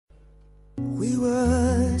We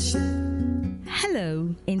worship.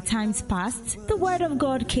 Hello. In times past, the word of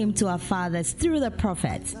God came to our fathers through the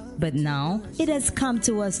prophets, but now it has come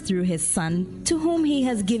to us through his Son, to whom he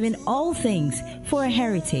has given all things for a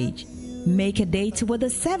heritage. Make a date with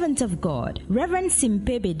the servant of God, Reverend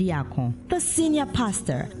SIMPE BEDIAKO, the senior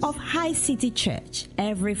pastor of High City Church,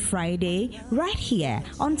 every Friday right here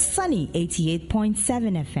on Sunny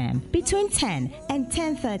 88.7 FM between 10 and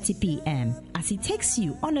 10:30 p.m. as he takes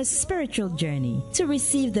you on a spiritual journey to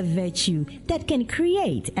receive the virtue that can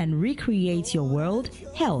create and recreate your world,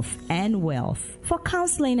 health, and wealth. For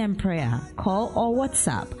counseling and prayer, call or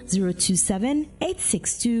WhatsApp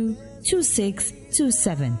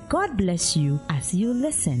 027-862-2627. God bless you as you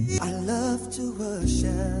listen. I love to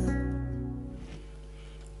worship.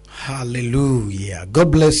 Hallelujah.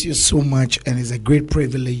 God bless you so much, and it's a great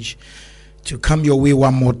privilege to come your way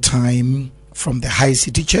one more time from the High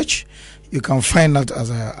City Church. You can find out as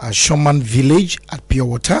a Shoman Village at Pure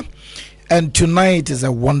Water. And tonight is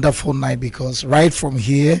a wonderful night because right from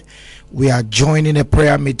here, we are joining a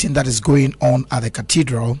prayer meeting that is going on at the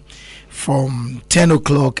cathedral from 10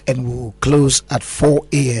 o'clock and we'll close at 4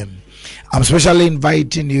 a.m. I'm especially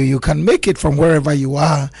inviting you. You can make it from wherever you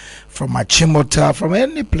are, from Achimota, from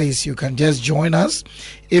any place. You can just join us.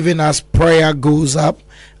 Even as prayer goes up,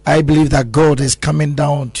 I believe that God is coming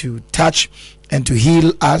down to touch and to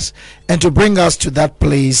heal us and to bring us to that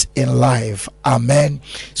place in life. Amen.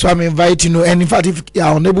 So I'm inviting you, and in fact, if you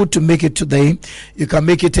are unable to make it today, you can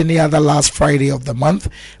make it any other last Friday of the month.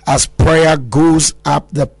 As prayer goes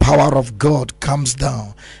up, the power of God comes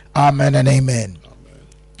down. Amen and amen.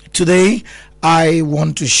 Today, I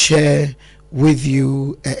want to share with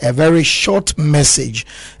you a very short message,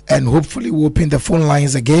 and hopefully we'll open the phone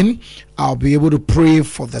lines again. I'll be able to pray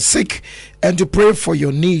for the sick and to pray for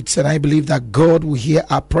your needs, and I believe that God will hear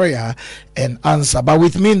our prayer and answer. But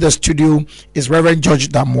with me in the studio is Reverend George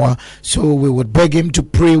Damwa, so we would beg him to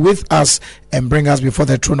pray with us and bring us before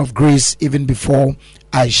the throne of grace even before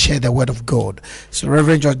I share the word of God. So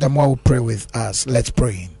Reverend George Damwa will pray with us. Let's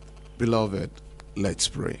pray. Beloved, let's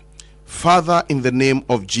pray. Father, in the name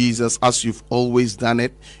of Jesus, as you've always done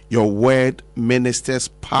it, your word ministers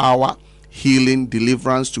power, healing,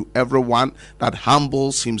 deliverance to everyone that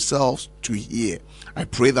humbles himself to hear. I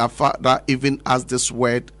pray that, Father, even as this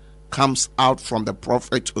word comes out from the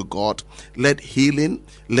prophet of God, let healing,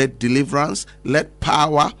 let deliverance, let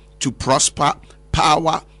power to prosper,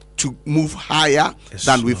 power to move higher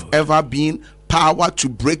than we've ever been, power to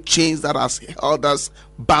break chains that has held us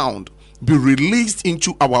bound, be released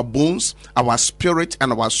into our bones, our spirit,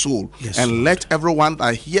 and our soul. And let everyone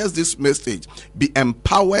that hears this message be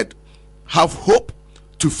empowered, have hope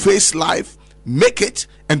to face life, make it,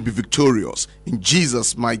 and be victorious. In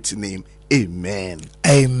Jesus' mighty name, amen.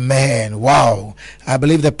 Amen. Wow. I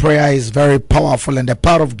believe the prayer is very powerful, and the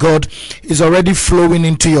power of God is already flowing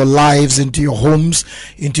into your lives, into your homes,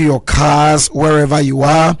 into your cars, wherever you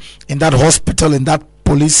are, in that hospital, in that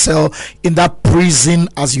police cell, in that prison.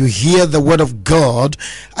 As you hear the word of God,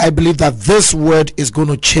 I believe that this word is going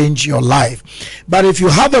to change your life. But if you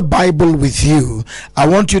have a Bible with you, I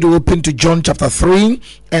want you to open to John chapter 3,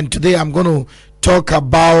 and today I'm going to talk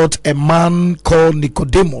about a man called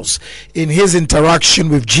Nicodemus in his interaction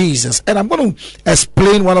with Jesus. And I'm going to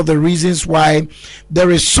explain one of the reasons why there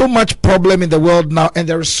is so much problem in the world now, and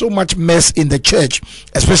there is so much mess in the church,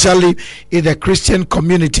 especially in the Christian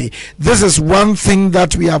community. This is one thing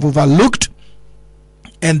that we have overlooked,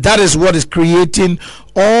 and that is what is creating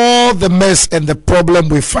all the mess and the problem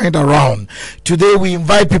we find around. Today we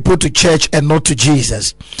invite people to church and not to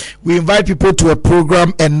Jesus. We invite people to a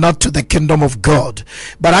program and not to the kingdom of God.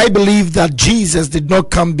 But I believe that Jesus did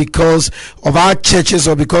not come because of our churches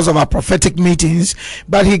or because of our prophetic meetings,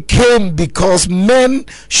 but he came because men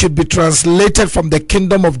should be translated from the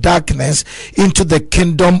kingdom of darkness into the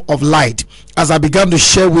kingdom of light. As I began to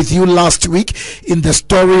share with you last week in the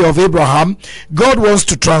story of Abraham, God wants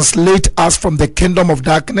to translate us from the kingdom of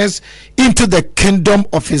darkness into the kingdom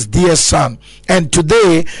of his dear son. And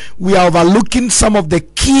today we are overlooking some of the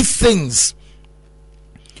key things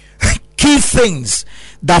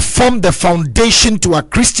that form the foundation to our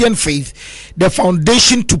Christian faith, the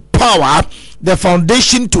foundation to power, the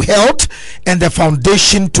foundation to health, and the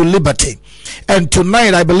foundation to liberty. And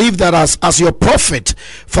tonight I believe that as your prophet,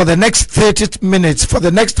 for the next 30 minutes, for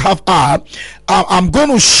the next half hour, I'm going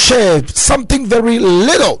to share something very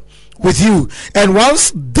little with you. And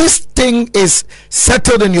once this thing is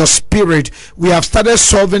settled in your spirit, we have started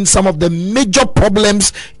solving some of the major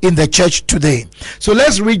problems in the church today. So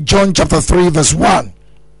let's read John chapter 3 verse 1.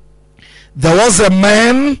 There was a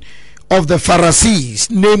man of the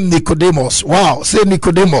Pharisees named Nicodemus. Wow, say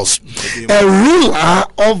Nicodemus. A ruler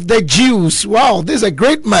of the Jews. Wow, this is a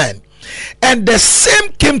great man. And the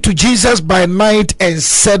same came to Jesus by night and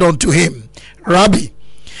said unto him, Rabbi,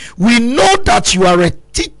 we know that you are a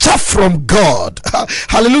teacher from God.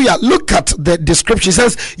 Hallelujah. Look at the description. It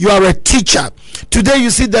says you are a teacher. Today you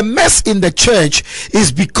see the mess in the church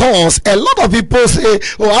is because a lot of people say,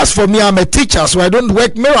 oh, as for me, I'm a teacher, so I don't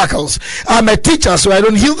work miracles. I'm a teacher, so I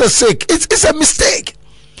don't heal the sick. It's a mistake.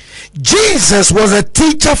 Jesus was a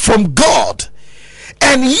teacher from God,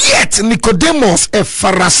 and yet Nicodemus, a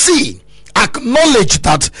Pharisee, acknowledged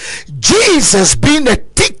that Jesus, being a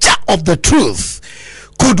teacher of the truth,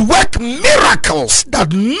 could work miracles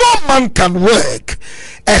that no man can work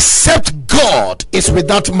except God is with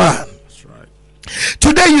that man. That's right.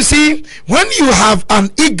 Today you see, when you have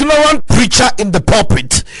an ignorant preacher in the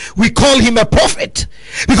pulpit, we call him a prophet,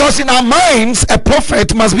 because in our minds a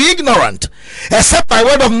prophet must be ignorant. Except by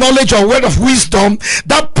word of knowledge or word of wisdom,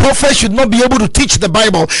 that prophet should not be able to teach the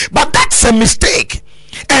Bible. But that's a mistake,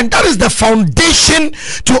 and that is the foundation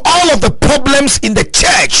to all of the problems in the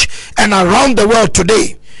church and around the world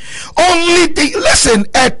today. Listen,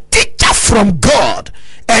 a teacher from God,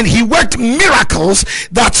 and he worked miracles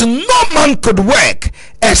that no man could work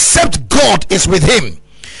except God is with him.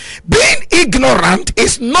 Being ignorant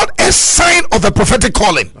is not a sign of a prophetic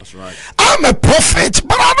calling. That's right. I'm a prophet,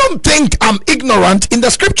 but I don't think I'm ignorant in the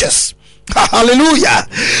scriptures. Hallelujah.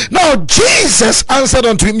 Now Jesus answered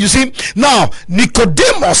unto him. You see, now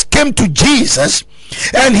Nicodemus came to Jesus,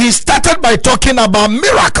 and he started by talking about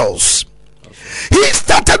miracles. He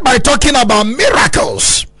started by talking about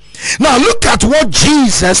miracles. Now look at what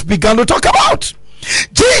Jesus began to talk about.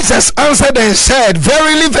 Jesus answered and said,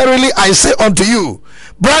 Verily, verily, I say unto you,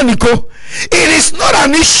 Branico, it is not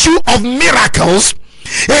an issue of miracles.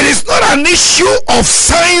 It is not an issue of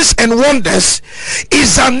signs and wonders.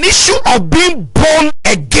 It's an issue of being born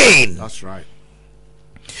again. That's right.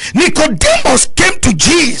 Nicodemus came to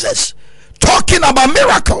Jesus talking about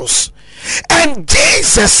miracles, and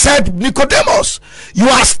Jesus said, Nicodemus, you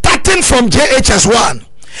are starting from JHS1,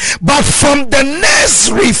 but from the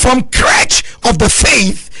nursery, from crèche of the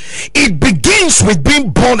faith, it begins with being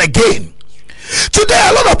born again. Today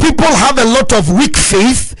a lot of people have a lot of weak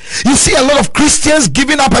faith. You see a lot of Christians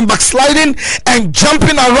giving up and backsliding and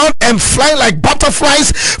jumping around and flying like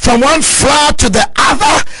butterflies from one flower to the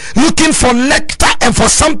other, looking for nectar and for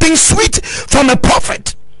something sweet from a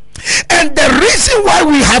prophet. And the reason why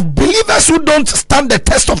we have believers who don't stand the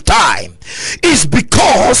test of time is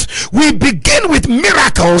because we begin with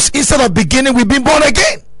miracles instead of beginning with being born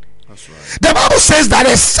again. That's right. The Bible says that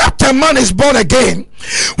except a man is born again,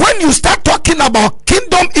 when you start talking about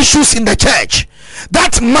kingdom issues in the church,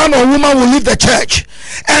 that man or woman will leave the church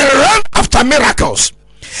and run after miracles.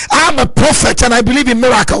 I'm a prophet and I believe in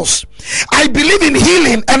miracles. I believe in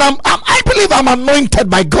healing, and I believe I'm anointed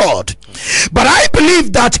by God. But I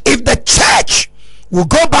believe that if the church will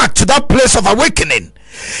go back to that place of awakening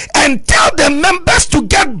and tell the members to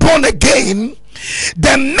get born again,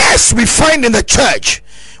 the mess we find in the church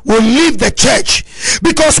will leave the church.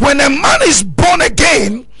 Because when a man is born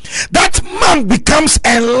again, that man becomes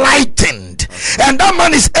enlightened, and that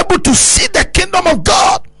man is able to see the kingdom of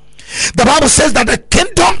God. The Bible says that the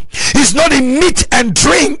kingdom is not in meat and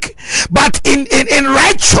drink, but in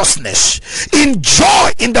righteousness, in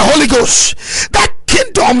joy in the Holy Ghost. That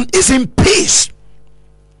kingdom is in peace.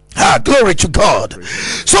 Glory to God.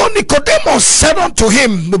 So Nicodemus said unto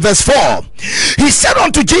him, verse 4, he said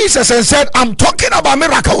unto Jesus and said, I'm talking about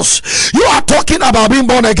miracles. You are talking about being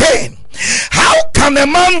born again. How can a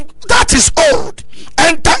man that is old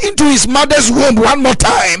enter into his mother's womb one more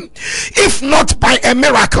time, if not by a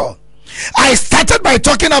miracle? I started by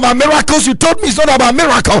talking about miracles. You told me it's not about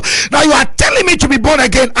miracle. Now you are telling me to be born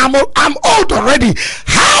again. I'm old already.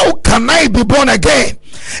 How can I be born again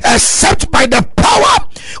except by the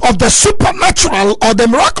power of the supernatural or the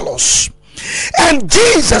miraculous? And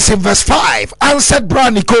Jesus in verse 5 answered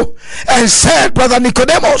Brother Nico and said, Brother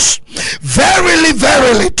Nicodemus, verily,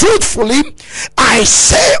 verily, truthfully, I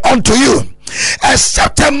say unto you,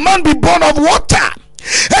 except a man be born of water,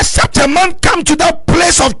 except a man come to that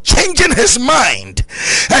place of changing his mind,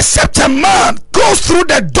 except a man goes through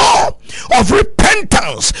the door of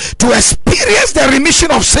repentance to experience the remission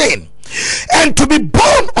of sin and to be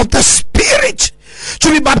born of the Spirit,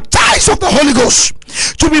 to be baptized of the Holy Ghost,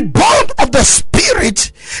 to be born of the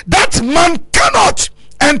Spirit, that man cannot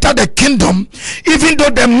enter the kingdom, even though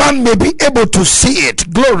the man may be able to see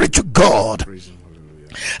it. Glory to God.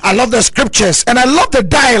 I love the scriptures, and I love the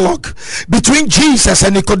dialogue between Jesus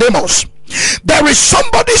and Nicodemus. There is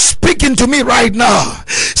somebody speaking to me right now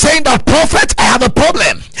saying that, prophet, I have a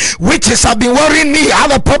problem. Witches have been worrying me. I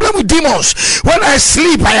have a problem with demons. When I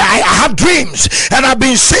sleep, I have dreams, and I've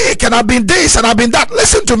been sick, and I've been this, and I've been that.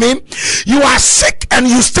 Listen to me. You are sick and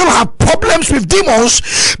you still have problems with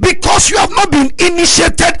demons because you have not been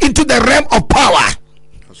initiated into the realm of power.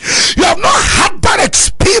 You have not had that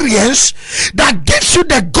experience that gives you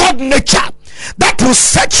the God nature that will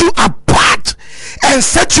set you apart and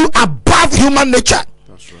set you above human nature.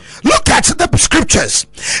 That's right. Look at the scriptures.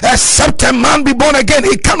 Except a man be born again,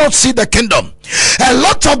 he cannot see the kingdom. A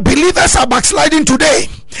lot of believers are backsliding today,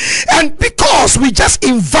 and because we just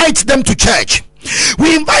invite them to church,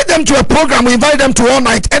 we invite them to a program, we invite them to all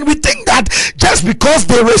night, and we think that just because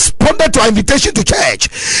they responded to our invitation to church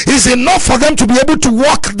is enough for them to be able to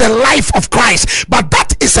walk the life of Christ. But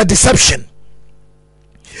that is a deception.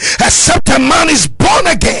 Except a man is born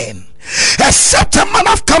again, except a man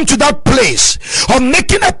have come to that place of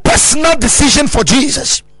making a personal decision for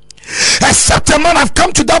Jesus, except a man have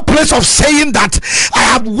come to that place of saying that I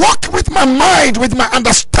have walked with my mind, with my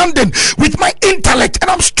understanding, with my intellect, and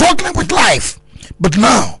I'm struggling with life, but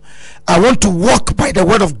now I want to walk by the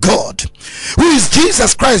word of God, who is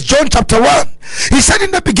Jesus Christ. John chapter 1, he said,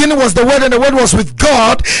 in the beginning was the word, and the word was with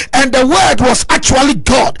God, and the word was actually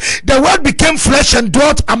God. The word became flesh and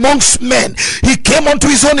dwelt amongst men. He came unto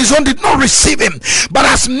his own did not receive him, but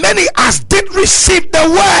as many as did receive the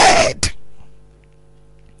word.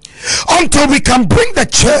 Until we can bring the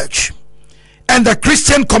church and the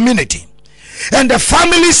Christian community and the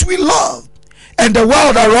families we love and the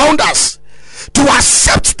world around us to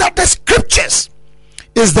accept that the scriptures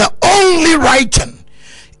is the only writing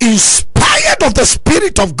inspired of the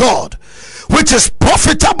Spirit of God, which is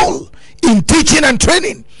profitable in teaching and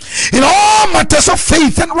training in all matters of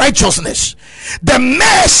faith and righteousness. The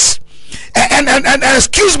mess and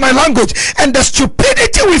excuse my language, and the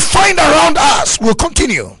stupidity we find around us will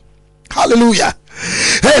continue. Hallelujah.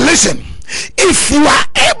 Hey, listen, if you are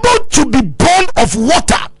able to be born of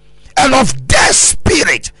water and of the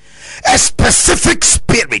Spirit, a specific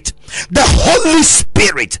spirit, the Holy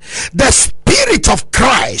Spirit, the Spirit of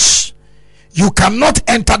Christ, you cannot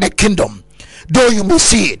enter the kingdom, though you may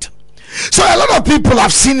see it. So a lot of people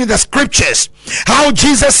have seen in the scriptures how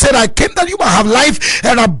Jesus said, I came that you might have life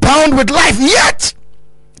and abound with life, yet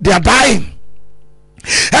they are dying.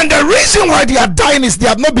 And the reason why they are dying is they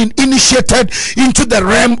have not been initiated into the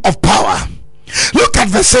realm of power. Look at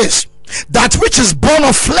verses. That which is born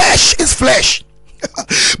of flesh is flesh,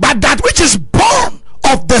 but that which is born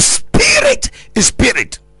of the Spirit is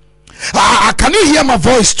spirit. Can you hear my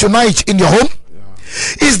voice tonight in your home?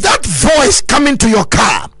 Yeah. Is that voice coming to your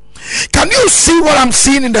car? Can you see what I'm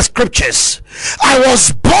seeing in the scriptures? I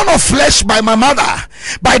was born of flesh by my mother,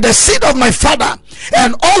 by the seed of my father,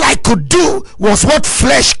 and all I could do was what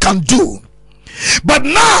flesh can do. But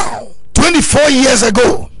now, 24 years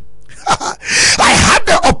ago, I had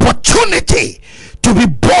the opportunity to be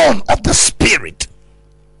born of the Spirit.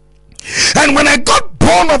 And when I got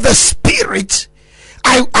born of the Spirit,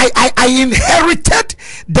 I inherited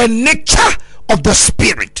the nature of the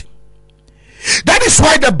Spirit. That is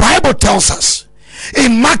why the Bible tells us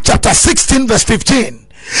in Mark chapter 16 verse 15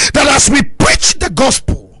 that as we preach the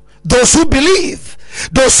gospel, those who believe,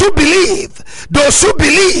 for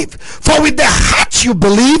with the heart you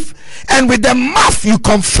believe and with the mouth you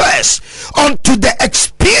confess unto the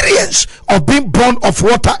experience of being born of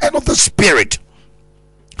water and of the Spirit.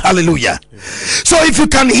 Hallelujah. So if you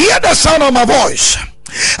can hear the sound of my voice,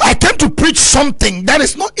 I came to preach something that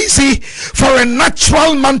is not easy for a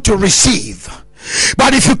natural man to receive.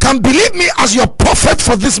 But if you can believe me as your prophet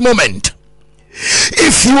for this moment,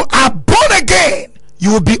 if you are born again,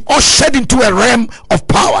 you will be ushered into a realm of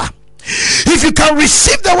power. If you can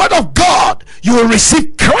receive the word of God, you will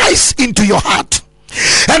receive Christ into your heart.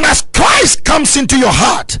 And as Christ comes into your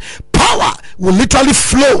heart, power will literally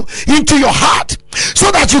flow into your heart,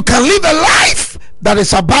 so that you can live a life that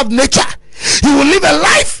is above nature. You will live a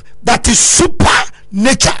life that is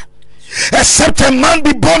supernatural. Except a man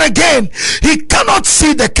be born again, he cannot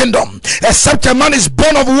see the kingdom. Except a man is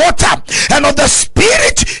born of water and of the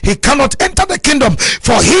Spirit, he cannot enter the kingdom.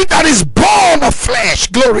 For he that is born of flesh,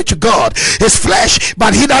 glory to God, is flesh,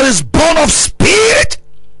 but he that is born of Spirit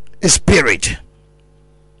is spirit.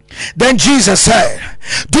 Then Jesus said,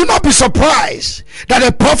 do not be surprised that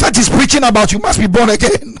a prophet is preaching about you must be born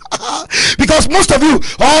again. Because most of you,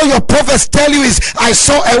 all your prophets tell you is, I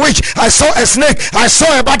saw a witch, I saw a snake, I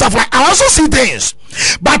saw a butterfly. I also see things.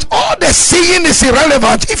 But all the seeing is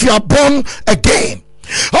irrelevant if you are born again.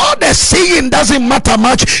 All the seeing doesn't matter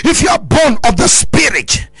much if you are born of the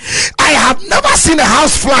Spirit. I have never seen a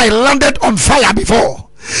housefly landed on fire before.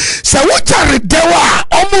 So what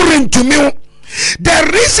to me?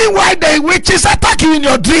 The reason why the witches attack you in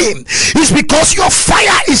your dream is because your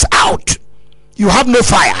fire is out. You have no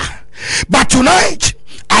fire. But tonight,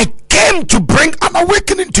 I came to bring an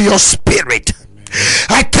awakening to your spirit.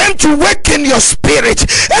 I came to awaken your spirit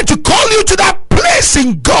and to call you to that place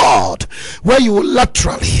in God where you will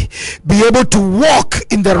literally be able to walk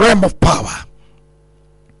in the realm of power.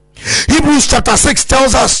 Hebrews chapter 6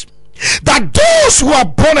 tells us that those who are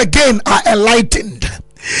born again are enlightened.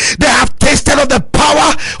 They have tasted of the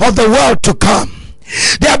power of the world to come.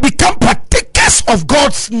 They have become partakers of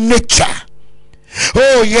God's nature.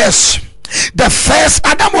 Oh yes, the first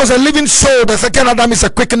Adam was a living soul. The second Adam is a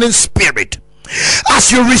quickening spirit.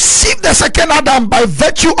 As you receive the second Adam by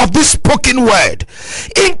virtue of this spoken word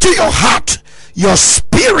into your heart, your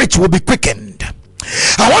spirit will be quickened.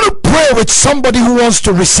 I want to pray with somebody who wants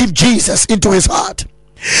to receive Jesus into his heart.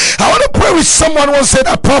 I want to pray with someone who said,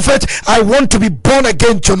 "A prophet, I want to be born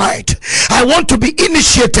again tonight. I want to be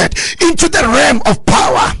initiated into the realm of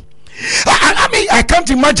power." I mean, I can't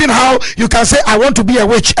imagine how you can say, "I want to be a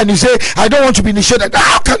witch," and you say, "I don't want to be initiated."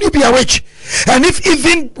 How can you be a witch? And if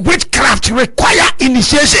even witchcraft require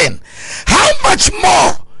initiation, how much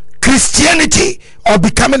more Christianity or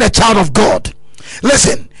becoming a child of God?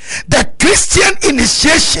 Listen, the Christian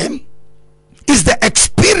initiation is the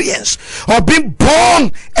experience of being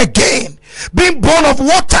born again, being born of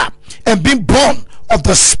water and being born of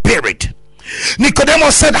the Spirit.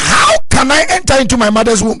 Nicodemus said, "How can I enter into my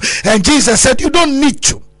mother's womb?" And Jesus said, "You don't need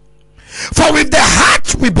to. For with the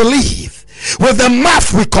heart we believe, with the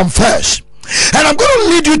mouth we confess." And I'm going to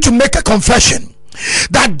lead you to make a confession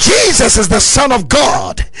that Jesus is the Son of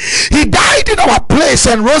God. He died in our place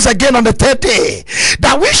and rose again on the third day,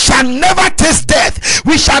 that we shall never taste death,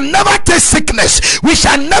 we shall never taste sickness, we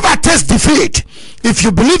shall never taste defeat. If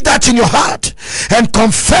you believe that in your heart and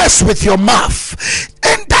confess with your mouth,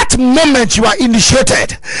 in that moment you are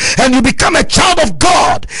initiated and you become a child of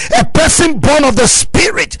God, a person born of the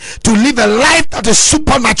Spirit, to live a life that is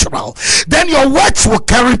supernatural. Then your words will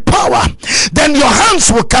carry power, then your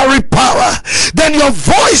hands will carry power, then your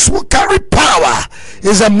voice will carry power.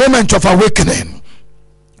 It's a moment of awakening.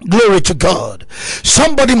 Glory to God.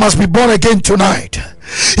 Somebody must be born again tonight.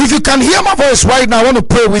 If you can hear my voice right now, I want to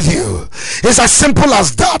pray with you. It's as simple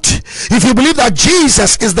as that. If you believe that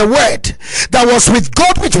Jesus is the Word that was with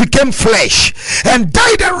God, which became flesh and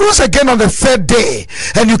died and rose again on the third day,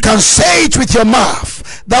 and you can say it with your mouth,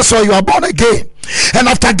 that's why you are born again. And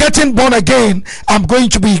after getting born again, I'm going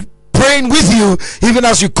to be praying with you even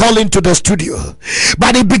as you call into the studio.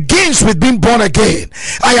 But it begins with being born again.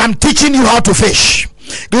 I am teaching you how to fish.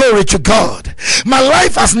 Glory to God. My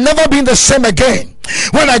life has never been the same again.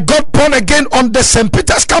 When I got born again on the St.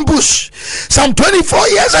 Peter's campus some 24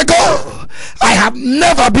 years ago, I have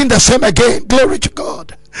never been the same again. Glory to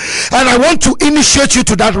God. And I want to initiate you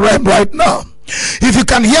to that realm right now. If you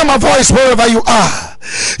can hear my voice wherever you are,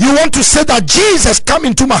 you want to say that, "Jesus, come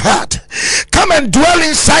into my heart, come and dwell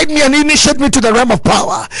inside me and initiate me to the realm of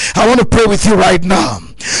power." I want to pray with you right now.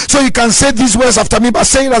 So you can say these words after me, but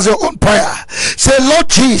say it as your own prayer. Say, "Lord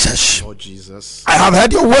Jesus, Lord Jesus, I have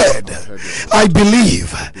heard your word. I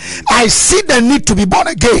believe. I see the need to be born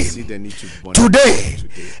again. Today,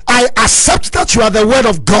 I accept that you are the word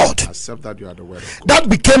of God that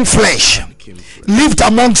became flesh, lived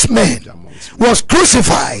amongst men, was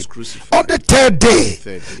crucified. On the third day,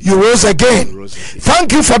 you rose again.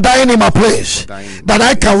 Thank you for dying in my place, that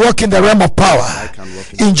I can walk in the realm of power.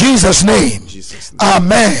 In Jesus' name,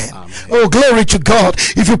 amen. Oh, glory to God.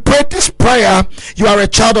 If you prayed this prayer, you are a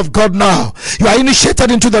child of God now. You are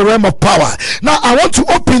initiated into the realm of power. Now, I want to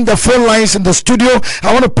open the phone lines in the studio.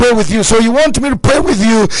 I want to pray with you. So you want me to pray with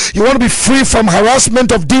you. You want to be free from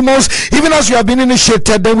harassment of demons. Even as you have been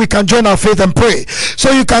initiated, then we can join our faith and pray.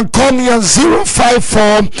 So you can call me on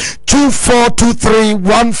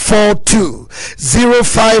 054-2423-142.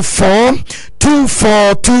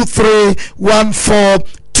 054-2423-142.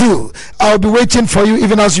 I'll be waiting for you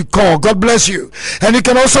even as you call. God bless you. And you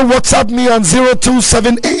can also WhatsApp me on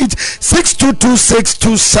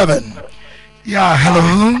 0278-622627. Yeah,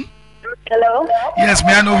 hello. Hello? Yes,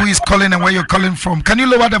 may I know who is calling and where you're calling from? Can you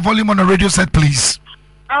lower the volume on the radio set, please?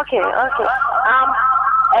 Okay.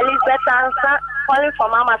 Elizabeth Ansa, calling from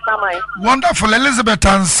Mama Samai. Wonderful. Elizabeth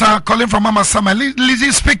Ansa, calling from Mama Samai.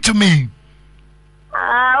 Lizzie, speak to me.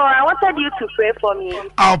 I wanted you to pray for me.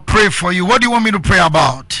 I'll pray for you. What do you want me to pray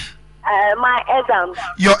about? My exam.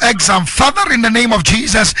 Your exam. Father, in the name of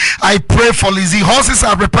Jesus, I pray for Lizzie. Horses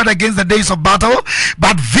are prepared against the days of battle,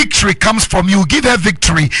 but victory comes from you. Give her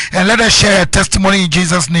victory and let her share her testimony in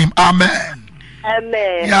Jesus' name. Amen.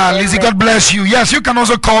 Amen. Yeah, Lizzie, God bless you. Yes, you can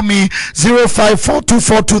also call me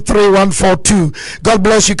 0542423142. God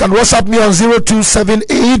bless you. You can WhatsApp me on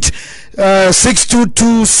 0278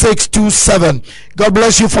 622 God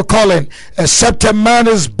bless you for calling. Except a man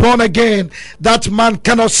is born again, that man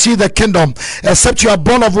cannot see the kingdom. Except you are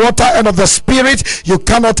born of water and of the Spirit, you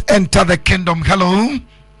cannot enter the kingdom. Hello.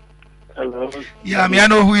 Hello. Yeah, may I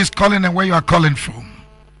know who is calling and where you are calling from?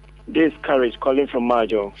 This is Courage calling from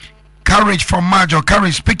Majo. Courage from Majo.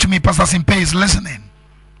 Courage, speak to me. Pastor Simpe is listening.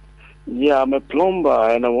 Yeah, I'm a plumber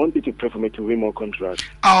and I want you to pray for me to win more contracts.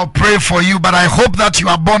 I'll pray for you, but I hope that you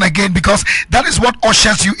are born again, because that is what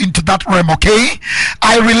ushers you into that realm, okay?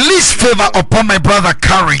 I release favor upon my brother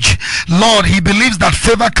Courage. Lord, he believes that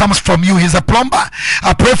favor comes from you. He's a plumber.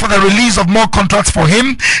 I pray for the release of more contracts for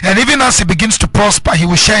him, and even as he begins to prosper, he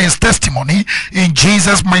will share his testimony. In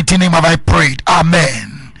Jesus' mighty name have I prayed.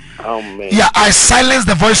 Amen. Amen. Yeah, I silence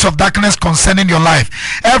the voice of darkness concerning your life.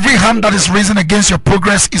 Every hand that is risen against your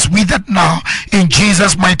progress is withered now in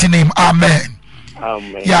Jesus' mighty name. Amen.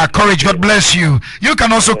 Amen. Yeah, Courage, God bless you. You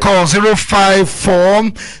can also call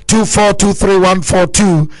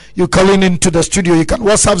 054-2423-142. You calling into the studio. You can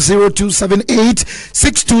WhatsApp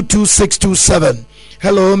 0278-622-627.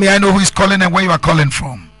 Hello, may I know who is calling and where you are calling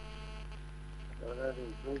from?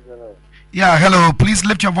 Yeah, hello. Please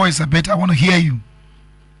lift your voice a bit. I want to hear you.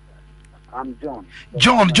 I'm John.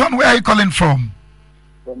 John, where are you calling from?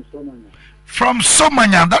 From Somanya. From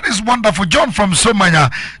Somanya. That is wonderful. John from Somanya.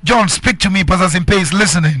 John, speak to me. Pastor Simpe is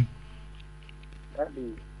listening.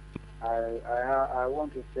 Daddy, I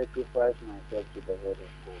want to sacrifice myself to the word of God.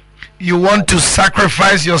 You want to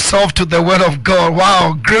sacrifice yourself to the word of God.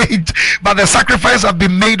 Wow, great. But the sacrifice have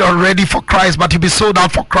been made already for Christ, but you'll be sold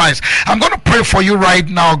out for Christ. I'm going to pray for you right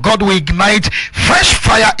now. God will ignite fresh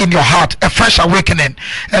fire in your heart, a fresh awakening,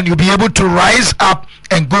 and you'll be able to rise up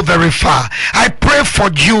and go very far. I pray for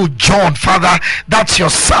you, John. Father, that's your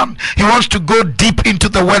son. He wants to go deep into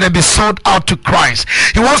the word and be sold out to Christ.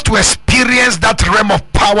 He wants to experience that realm of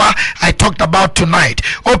power I talked about tonight.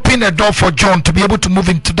 Open a door for John to be able to move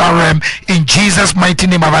into that realm. In Jesus' mighty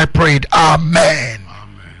name have I prayed. Amen.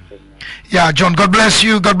 Yeah, John, God bless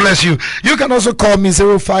you. God bless you. You can also call me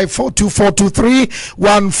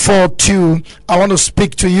 0542423142. I want to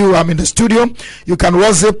speak to you. I'm in the studio. You can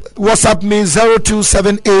WhatsApp me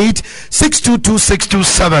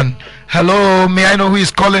 0278-622-627. Hello, may I know who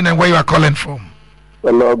is calling and where you are calling from?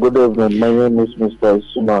 Hello, good evening. My name is Mr.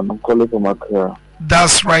 Suman. I'm calling from Accra.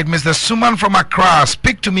 That's right, Mr. Suman from Accra.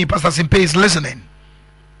 Speak to me. Pastor Simpe is listening.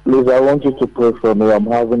 Please, I want you to pray for me. I'm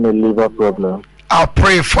having a liver problem. I'll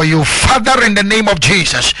pray for you. Father, in the name of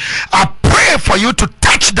Jesus, I pray for you to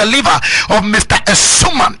touch the liver of Mr.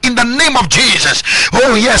 Esuman in the name of Jesus.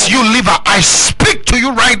 Oh yes, you liver, I speak to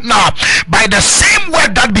you right now by the same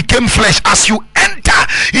word that became flesh. As you enter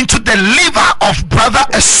into the liver of brother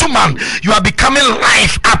Esuman, you are becoming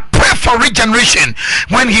life. I pray for regeneration.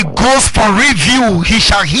 When he goes for review, he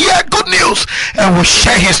shall hear good news and will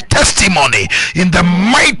share his testimony. In the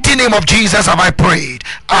mighty name of Jesus have I prayed.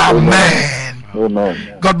 Amen.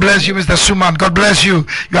 Amen. God bless you, Mr. Suman. God bless you.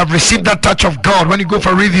 You have received that touch of God. When you go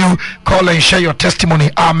for review, call and share your testimony.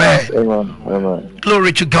 Amen. Amen. Amen.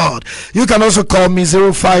 Glory to God. You can also call me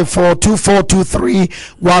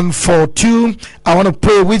 054-2423-142. I want to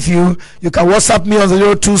pray with you. You can WhatsApp me on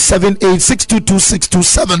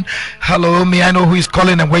 0278-622-627. Hello, may I know who is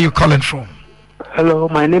calling and where you're calling from? Hello,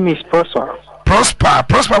 my name is Prosper. Prosper,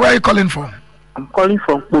 where are you calling from? I'm calling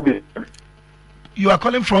from Bobby. You are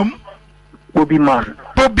calling from? Bobby Man.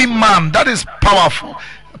 Bobby Man, that is powerful.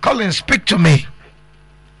 Colin, speak to me.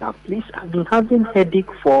 Now, please, I've been having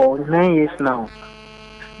headache for 9 years now.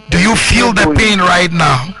 Do you feel the pain right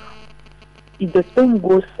now? If the pain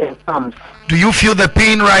goes and comes. Do you feel the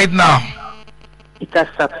pain right now? It has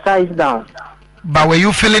subsided down. But were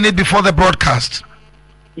you feeling it before the broadcast?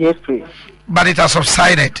 Yes, please. But it has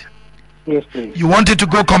subsided. Yes, please. You want it to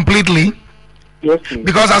go completely? Yes, please.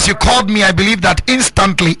 Because as you called me, I believe that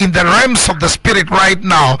instantly in the realms of the spirit right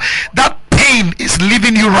now, that pain is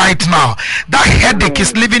leaving you right now. That headache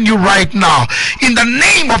is leaving you right now. In the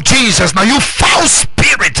name of Jesus, now you foul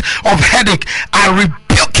spirit of headache, I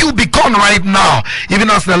rebuke you, be gone right now, even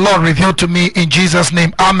as the Lord revealed to me in Jesus'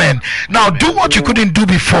 name. Amen. Now do what you couldn't do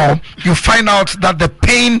before. You find out that the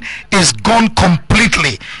pain is gone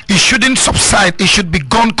completely. It shouldn't subside. It should be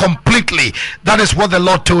gone completely. That is what the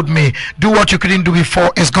Lord told me. Do what you couldn't do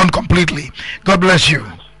before. It's gone completely. God bless you.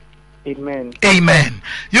 Amen. Amen.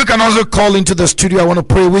 You can also call into the studio. I want to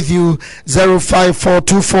pray with you.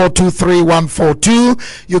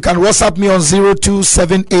 0542423142. You can WhatsApp me on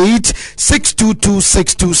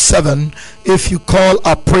 0278622627. If you call,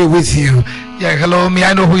 I'll pray with you. Yeah, hello. May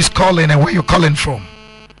I know who is calling and where you're calling from?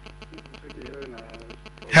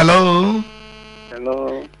 Hello.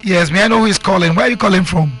 Hello. Yes, may I know who is calling? Where are you calling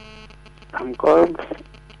from? I'm calling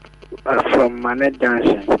from Manet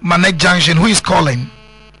Junction. Manek Junction. Who is calling?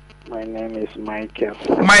 My name is Michael.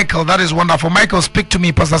 Michael, that is wonderful. Michael, speak to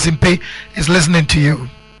me. Pastor Simpe is listening to you.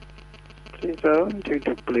 Please, I want you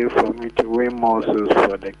to pray for me to win more souls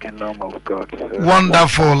for the kingdom of God.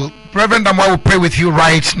 Wonderful. Reverend Amwa will pray with you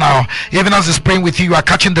right now. Even as he's praying with you, you are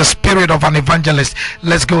catching the spirit of an evangelist.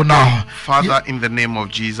 Let's go now. Father, in the name of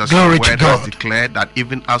Jesus, Glory your to word God. has declared that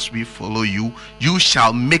even as we follow you, you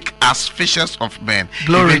shall make us fishers of men.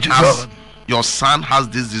 Glory Even to as God. your son has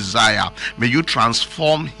this desire, may you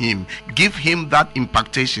transform him, give him that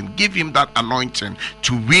impactation, give him that anointing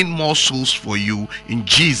to win more souls for you, in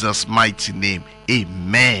Jesus' mighty name.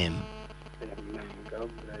 Amen.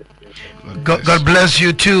 God bless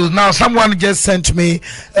you too. Now, someone just sent me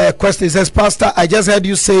a question. It says, Pastor, I just heard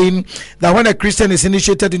you saying that when a Christian is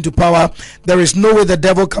initiated into power, there is no way the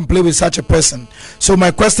devil can play with such a person. So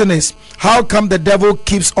my question is, how come the devil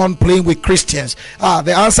keeps on playing with Christians?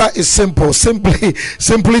 The answer is simple.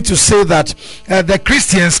 Simply to say that the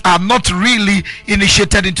Christians are not really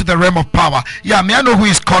initiated into the realm of power. Yeah, may I know who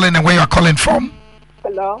is calling and where you are calling from?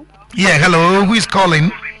 Hello. Yeah, hello. Who is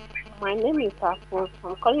calling? My name is Afo.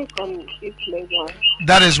 I'm calling from East Legon.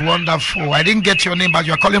 That is wonderful. I didn't get your name, but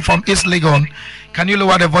you are calling from East Legon. Can you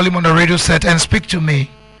lower the volume on the radio set and speak to me?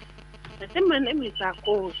 I think my name is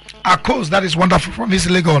Akos. Akos, that is wonderful, from East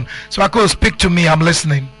Legon. So Akos, speak to me. I'm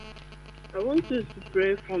listening. I want you to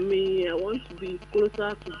pray for me. I want to be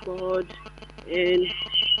closer to God and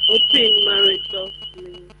open marriage doors to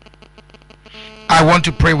me. I want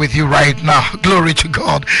to pray with you right now. Glory to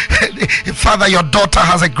God. Father, your daughter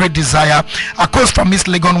has a great desire. Akos from East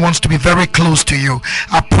Legon wants to be very close to you.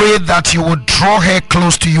 I pray that you will draw her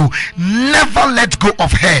close to you. Never let go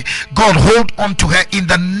of her. God, hold on to her in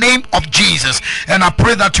the name of Jesus. And I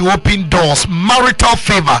pray that you open doors, marital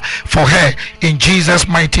favor for her in Jesus'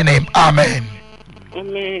 mighty name. Amen.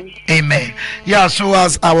 Amen. Amen. Yeah, so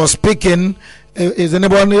as I was speaking, is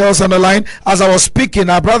anybody else on the line? As I was speaking,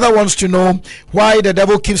 our brother wants to know why the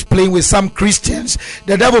devil keeps playing with some Christians.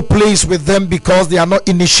 The devil plays with them because they are not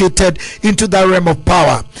initiated into that realm of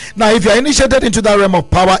power. Now, if you are initiated into that realm of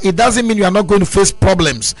power, it doesn't mean you are not going to face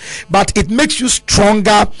problems, but it makes you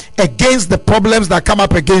stronger against the problems that come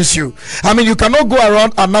up against you. I mean, you cannot go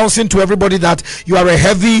around announcing to everybody that you are a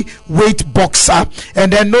heavyweight boxer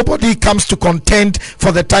and then nobody comes to contend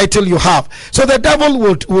for the title you have. So the devil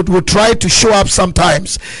would try to show up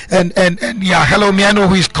sometimes and yeah, hello, may I know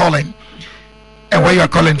who is calling and where you are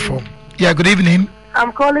calling from? Yeah, good evening.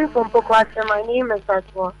 I'm calling from Pokwase. My name is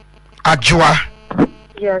Ajwa. Ajwa.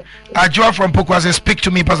 Yes. Ajwa from Pokwase, speak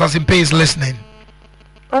to me. Pastor Simpe is listening.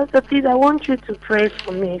 Pastor, please, I want you to pray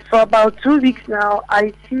for me. For about 2 weeks now,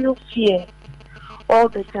 I feel fear all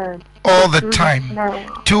the time. All the time.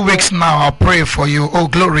 2 weeks now, I'll pray for you. Oh,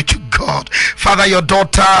 glory to God. Father, your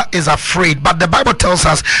daughter is afraid, but the Bible tells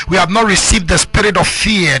us we have not received the spirit of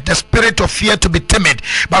fear to be timid,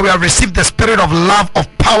 but we have received the spirit of love, of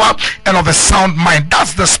power, and of a sound mind.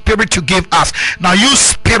 That's the spirit you gave us. Now, you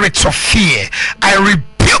spirits of fear, I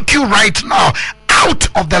rebuke you right now out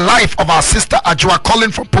of the life of our sister Ajwa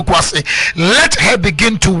calling from Pokwase. Let her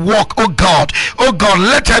begin to walk, oh God,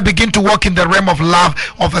 let her begin to walk in the realm of love,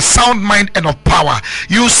 of a sound mind, and of power.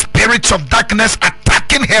 You spirits of darkness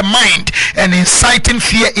attacking her mind and inciting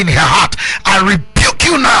fear in her heart, I rebuke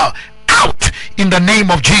you now, out in the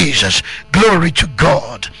name of Jesus. Glory to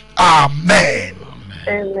God. Amen.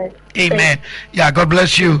 Amen. Amen. Yeah, God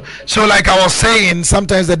bless you. So like I was saying,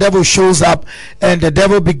 sometimes the devil shows up and the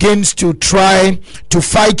devil begins to try to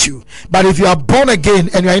fight you. But if you are born again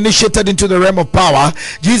and you are initiated into the realm of power,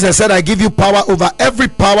 Jesus said, I give you power over every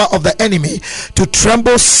power of the enemy, to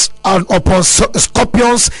tremble upon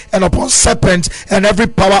scorpions and upon serpents and every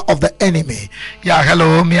power of the enemy. Yeah,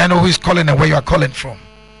 hello. May I know who is calling and where you are calling from?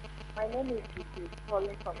 My name is Gifty,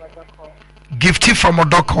 calling from Odoko. Gifty from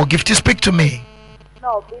Odoko. Gifty, speak to me.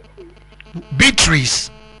 No, Beatrice.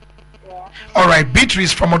 Yeah. All right,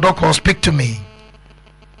 Beatrice from Odoko, speak to me.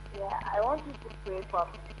 Yeah, I want you to pray for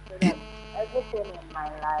me so that everything in my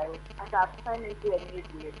life, as I've turned into a new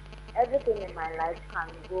grade, everything in my life can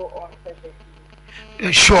go on perfectly.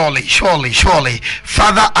 Surely.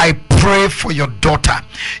 Father, I pray for your daughter.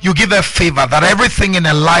 You give her favor that everything in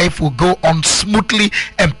her life will go on smoothly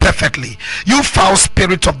and perfectly. You foul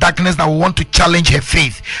spirit of darkness that will want to challenge her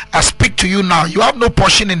faith, I speak to you now. You have no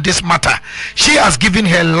portion in this matter. She has given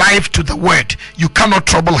her life to the word. You cannot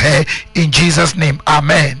trouble her, in Jesus' name.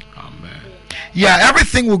 Amen. Yeah,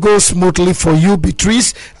 everything will go smoothly for you,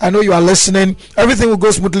 Beatrice. I know you are listening. Everything will go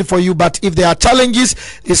smoothly for you, but if there are challenges,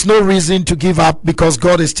 it's no reason to give up, because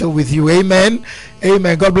God is still with you. Amen.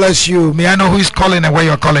 God bless you. May I know who is calling and where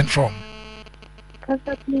you're calling from?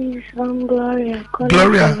 Pastor, please, Gloria.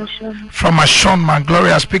 Gloria from Ashonman.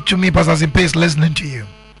 Gloria, speak to me. Pastor Simpe is listening to you.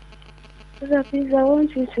 Pastor, please, I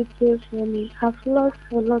want you to pray for me. I've lost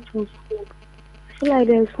a lot of hope. I feel like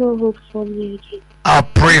there's no hope for me again. I'll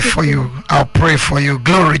pray for you.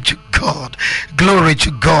 Glory to God.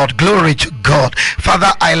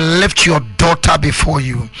 Father, I lift your daughter before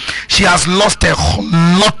you. She has lost a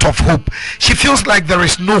lot of hope. She feels like there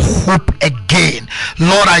is no hope again.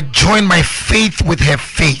 Lord, I join my faith with her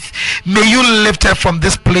faith. May you lift her from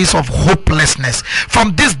this place of hopelessness,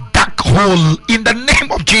 from this dark hole, in the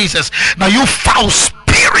name of Jesus. Now, you foul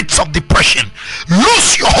spirits of depression,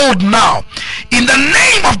 lose your hold now in the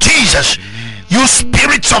name of Jesus. You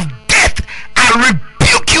spirits of death, I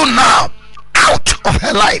rebuke you now out of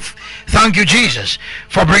her life. Thank you, Jesus,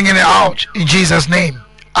 for bringing her out, in Jesus' name.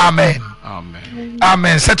 Amen.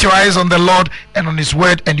 Set your eyes on the Lord and on his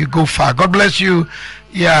word, and you go far. God bless you.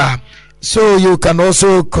 Yeah, so you can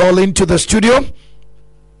also call into the studio.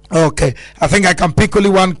 Okay, I think I can pick only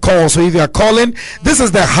one call. So if you are calling, this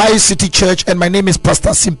is the High City Church, and my name is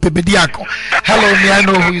Pastor SIMPE BEDIAKO. Hello, may I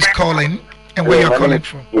know who is calling and where you're calling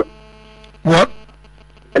from? What?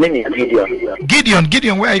 My name is Gideon.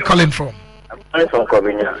 Gideon, where are you calling from? I'm calling from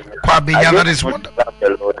Kwabinya. That is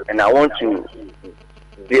wonderful. And I want to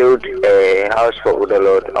build a house for the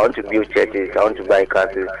Lord. I want to build churches. I want to buy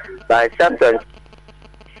cars. But sometimes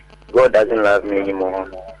God doesn't love me anymore.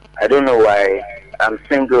 I don't know why. I'm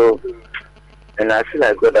single, and I feel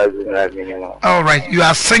like God doesn't love me anymore. All right, you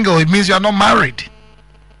are single. It means you are not married.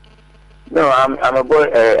 No, I'm a boy.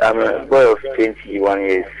 I'm a boy of 21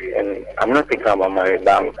 years, and I'm not thinking about marriage.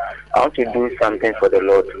 But I want to do something for the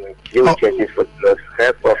Lord, build churches for the Lord,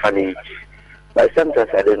 help orphanage. But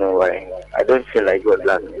sometimes I don't know why. I don't feel like God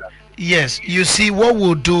loves me. Yes, you see, what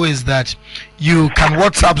we'll do is that you can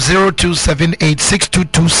WhatsApp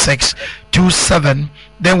 0278-622627.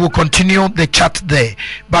 Then we'll continue the chat there.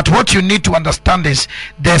 But what you need to understand is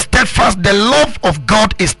the love of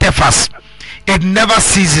God is steadfast. It never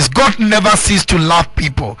ceases. God never ceases to love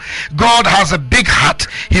people. God has a big heart.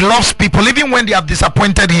 He loves people. Even when they have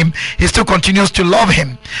disappointed him, he still continues to love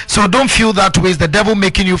him. So don't feel that way. It's the devil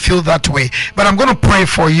making you feel that way. But I'm going to pray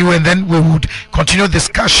for you, and then we would continue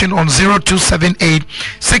discussion on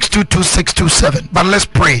 0278-622627. But let's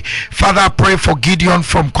pray. Father, I pray for Gideon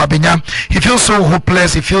from Kwabinya. He feels so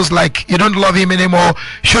hopeless. He feels like you don't love him anymore.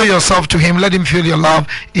 Show yourself to him. Let him feel your love.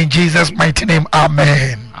 In Jesus' mighty name,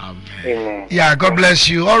 amen. Amen. Yeah, God bless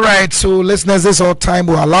you. All right, so listeners, this all time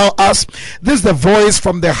will allow us. This is the voice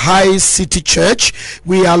from the High City Church.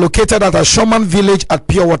 We are located at Ashonman Village at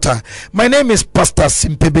Pure Water. My name is Pastor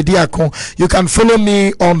SIMPE BEDIAKO. You can follow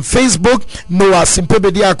me on Facebook, Noah SIMPE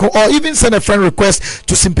BEDIAKO, or even send a friend request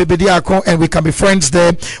to SIMPE BEDIAKO, and we can be friends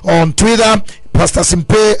there. On Twitter, Pastor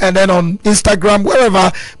SIMPE, and then on Instagram, wherever.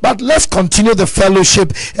 But let's continue the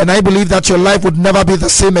fellowship, and I believe that your life would never be the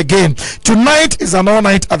same again. Tonight is an all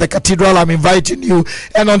night at the cathedral. I'm inviting you,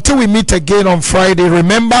 and until we meet again on Friday,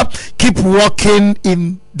 remember, keep walking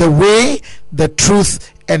in the way, the truth,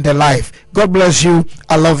 and the life. God bless you.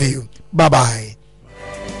 I love you. Bye bye.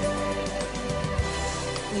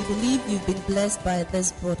 We believe you've been blessed by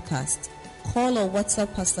this broadcast. Call or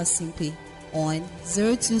WhatsApp Pastor SIMPE on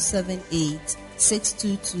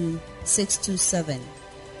 0278-622-627,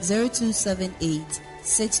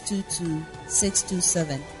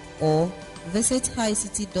 0278-622-627, or visit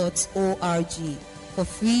highcity.org for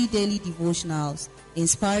free daily devotionals,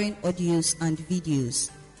 inspiring audios and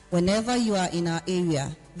videos. Whenever you are in our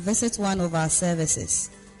area, visit one of our services.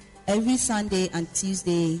 Every Sunday and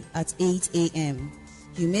Tuesday at 8 a.m.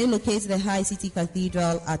 You may locate the High City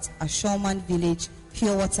Cathedral at Ashonman Village,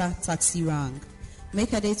 Pure Water Taxi Rank.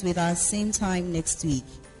 Make a date with us same time next week.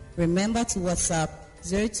 Remember to WhatsApp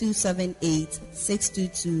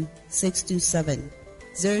 0278-622-627,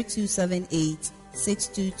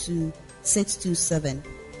 0278-622-627.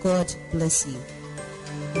 God bless you.